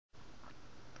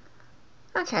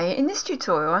Okay, in this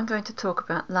tutorial I'm going to talk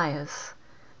about layers.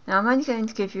 Now I'm only going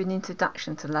to give you an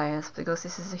introduction to layers because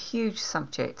this is a huge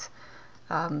subject.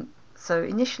 So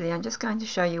initially I'm just going to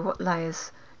show you what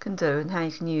layers can do and how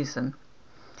you can use them.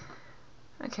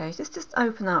 Okay, just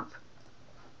open up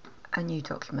a new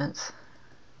document.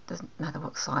 Doesn't matter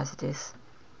what size it is.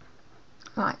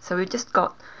 Right, so we've just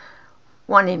got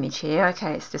one image here.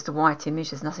 Okay, it's just a white image,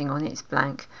 there's nothing on it, it's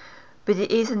blank. But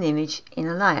it is an image in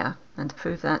a layer, and to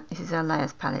prove that, this is our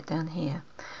layers palette down here.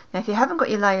 Now if you haven't got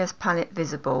your layers palette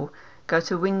visible, go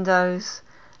to Windows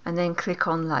and then click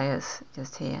on layers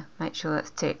just here. Make sure that's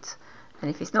ticked,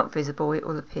 and if it's not visible it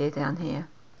will appear down here.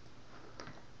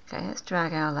 Okay, let's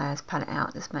drag our layers palette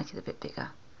out, let's make it a bit bigger.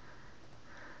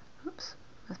 Oops,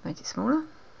 let's make it smaller.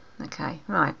 Okay,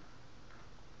 right.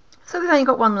 So we've only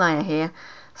got one layer here,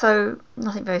 so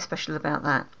nothing very special about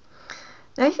that.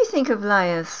 Now if you think of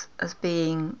layers as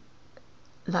being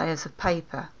layers of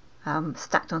paper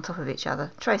stacked on top of each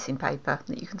other, tracing paper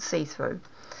that you can see through,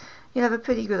 you'll have a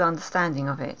pretty good understanding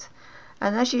of it.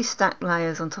 And as you stack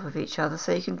layers on top of each other,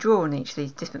 so you can draw on each of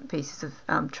these different pieces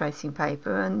of tracing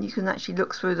paper, and you can actually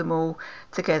look through them all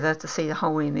together to see the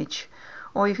whole image,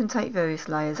 or you can take various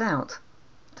layers out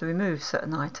to remove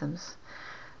certain items.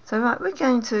 So right, we're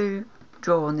going to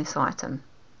draw on this item.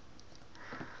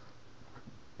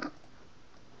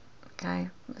 Okay,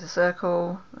 there's a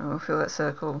circle, and we'll fill that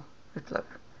circle with blue.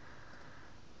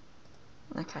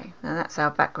 Okay, now that's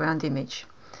our background image.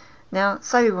 Now,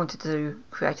 say we wanted to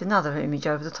create another image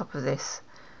over the top of this,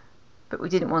 but we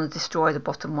didn't want to destroy the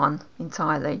bottom one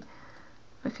entirely.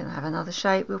 We can have another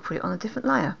shape, we'll put it on a different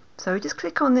layer. So we just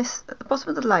click on this, at the bottom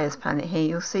of the layers panel here,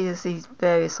 you'll see there's these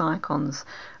various icons,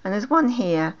 and there's one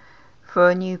here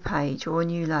for a new page or a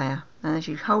new layer, and as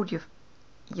you hold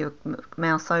your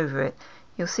mouse over it,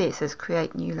 you'll see it says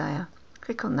create new layer.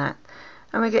 Click on that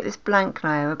and we get this blank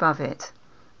layer above it.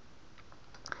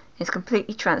 It's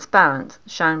completely transparent,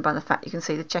 shown by the fact you can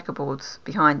see the checkerboards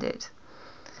behind it.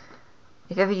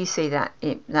 If ever you see that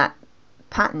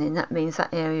patterning, that means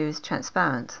that area is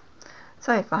transparent.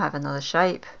 So if I have another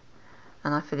shape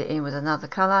and I fill it in with another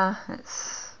colour,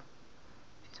 let's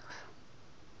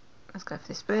go for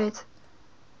this red,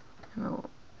 and we'll,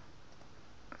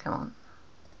 come on.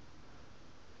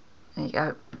 There you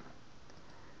go.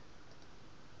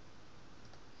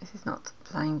 This is not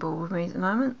playing ball with me at the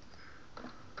moment.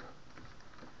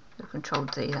 So Control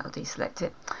D, that'll deselect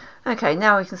it. Okay,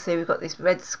 now we can see we've got this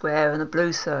red square and a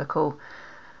blue circle.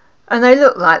 And they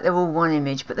look like they're all one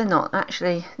image, but they're not.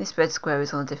 Actually, this red square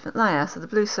is on a different layer, so the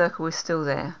blue circle is still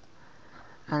there.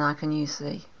 And I can use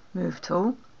the Move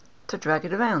tool to drag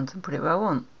it around and put it where I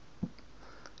want.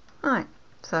 Right,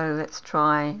 so let's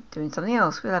try doing something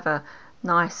else. We'll have a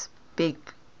nice big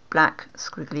black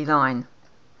squiggly line.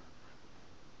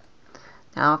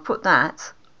 Now I've put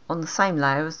that on the same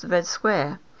layer as the red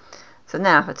square. So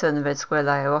now if I turn the red square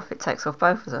layer off, it takes off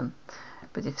both of them.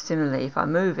 But similarly, if I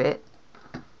move it,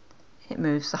 it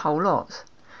moves the whole lot.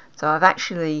 So I've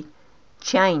actually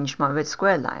changed my red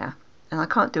square layer, and I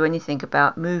can't do anything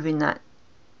about moving that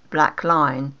black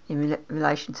line in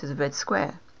relation to the red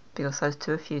square because those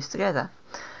two are fused together.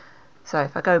 So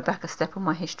if I go back a step on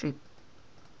my history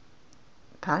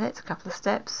palette, a couple of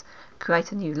steps,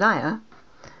 create a new layer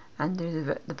and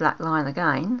do the black line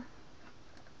again,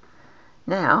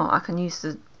 now I can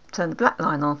turn the black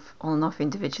line on and off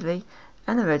individually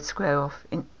and the red square off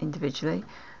individually,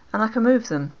 and I can move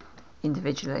them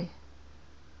individually.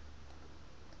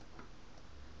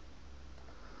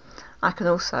 I can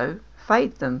also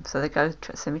fade them so they go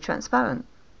semi-transparent,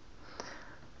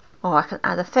 or I can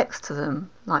add effects to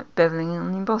them like beveling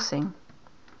and embossing.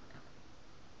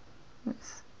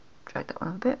 Let's drag that one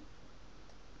up a bit.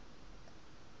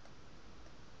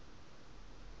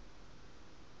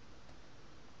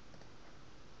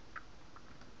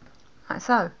 Like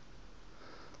so.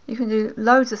 You can do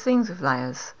loads of things with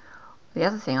layers. The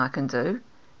other thing I can do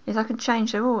is I can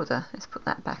change their order. Let's put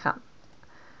that back up.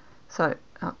 So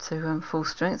up to full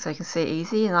strength so you can see it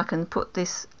easy, and I can put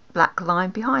this black line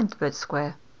behind the red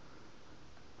square.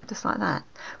 Just like that.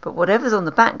 But whatever's on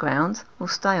the background will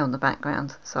stay on the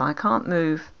background. So I can't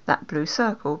move that blue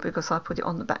circle because I put it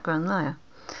on the background layer.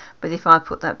 But if I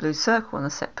put that blue circle on a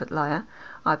separate layer,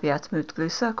 I'd be able to move the blue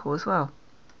circle as well.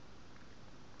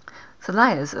 So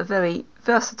layers are very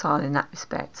versatile in that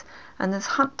respect, and there's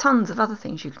tons of other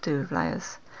things you can do with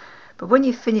layers. But when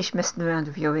you finish messing around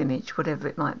with your image, whatever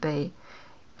it might be,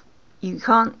 you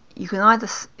can either,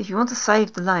 if you want to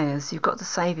save the layers, you've got to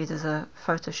save it as a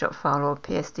Photoshop file or a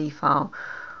PSD file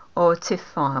or a TIFF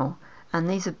file, and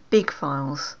these are big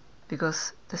files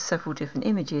because there's several different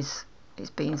images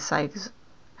it's being saved as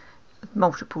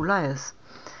multiple layers.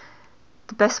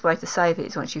 The best way to save it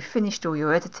is once you've finished all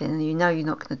your editing and you know you're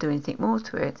not going to do anything more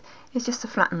to it, is just to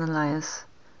flatten the layers,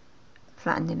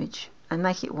 flatten the image and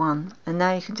make it one, and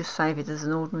now you can just save it as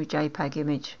an ordinary JPEG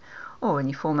image or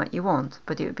any format you want,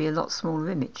 but it would be a lot smaller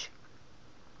image.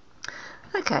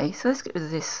 Okay, so let's get rid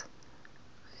of this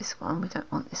one, we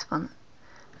don't want this one,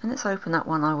 and let's open that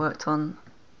one I've worked on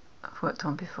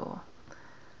before,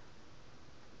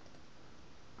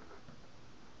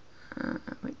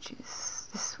 which is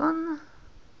this one.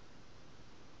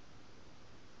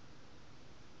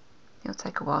 It'll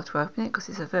take a while to open it because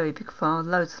it's a very big file,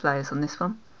 loads of layers on this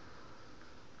one.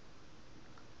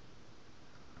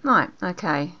 Right,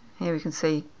 okay, here we can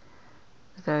see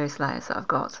the various layers that I've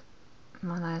got in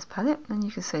my layers palette, and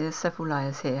you can see there's several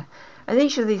layers here, and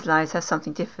each of these layers has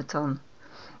something different on.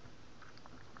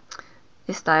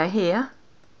 This layer here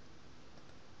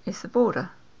is the border,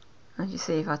 and you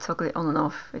see if I toggle it on and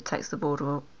off, it takes the border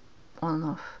on and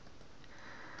off.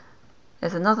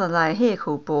 There's another layer here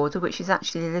called border, which is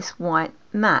actually this white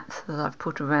mat that I've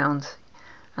put around,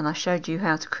 and I showed you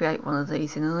how to create one of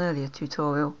these in an earlier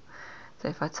tutorial. So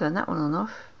if I turn that one on and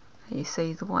off, you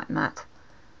see the white mat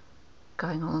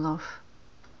going on and off.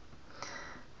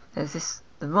 There's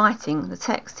the writing, the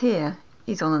text here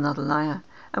is on another layer,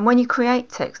 and when you create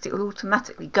text it will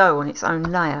automatically go on its own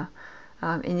layer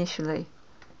initially.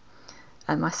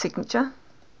 And my signature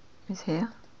is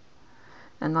here,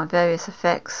 and my various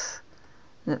effects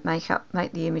that make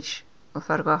the image or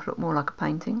photograph look more like a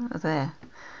painting are there.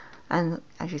 And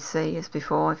as you see, as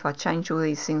before, if I change all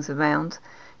these things around,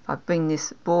 if I bring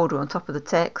this border on top of the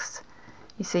text,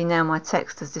 you see now my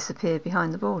text has disappeared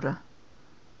behind the border.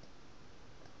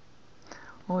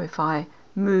 Or if I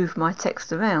move my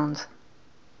text around,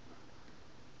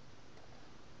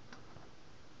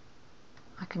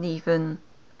 I can even,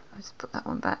 let's put that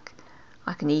one back,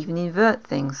 I can even invert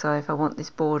things. So if I want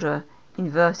this border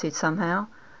inverted somehow,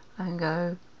 I can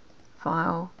go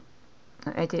File,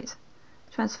 Edit,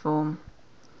 Transform,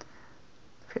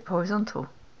 Flip Horizontal.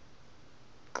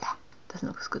 Doesn't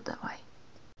look as good that way.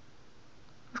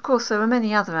 Of course, there are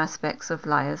many other aspects of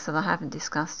layers that I haven't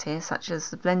discussed here, such as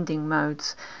the blending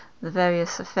modes, the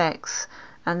various effects,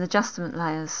 and the adjustment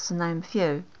layers, to name a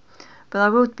few. But I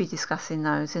will be discussing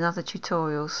those in other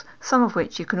tutorials, some of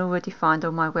which you can already find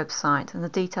on my website, and the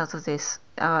details of this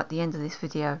are at the end of this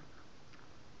video.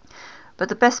 But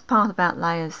the best part about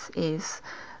layers is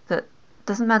that it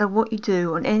doesn't matter what you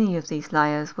do on any of these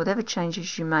layers, whatever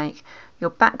changes you make, your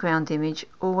background image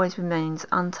always remains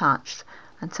untouched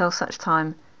until such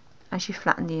time as you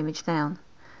flatten the image down.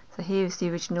 So here is the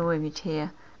original image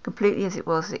here, completely as it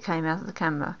was as it came out of the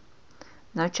camera.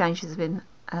 No changes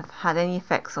have had any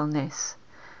effects on this,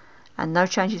 and no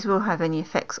changes will have any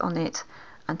effects on it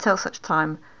until such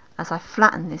time as I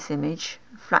flatten this image,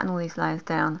 flatten all these layers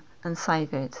down and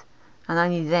save it, and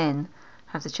only then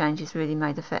have the changes really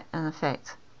made an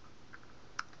effect.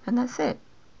 And that's it.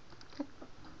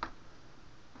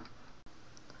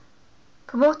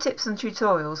 For more tips and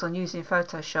tutorials on using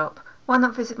Photoshop, why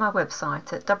not visit my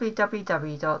website at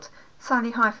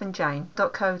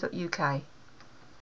www.sally-jane.co.uk.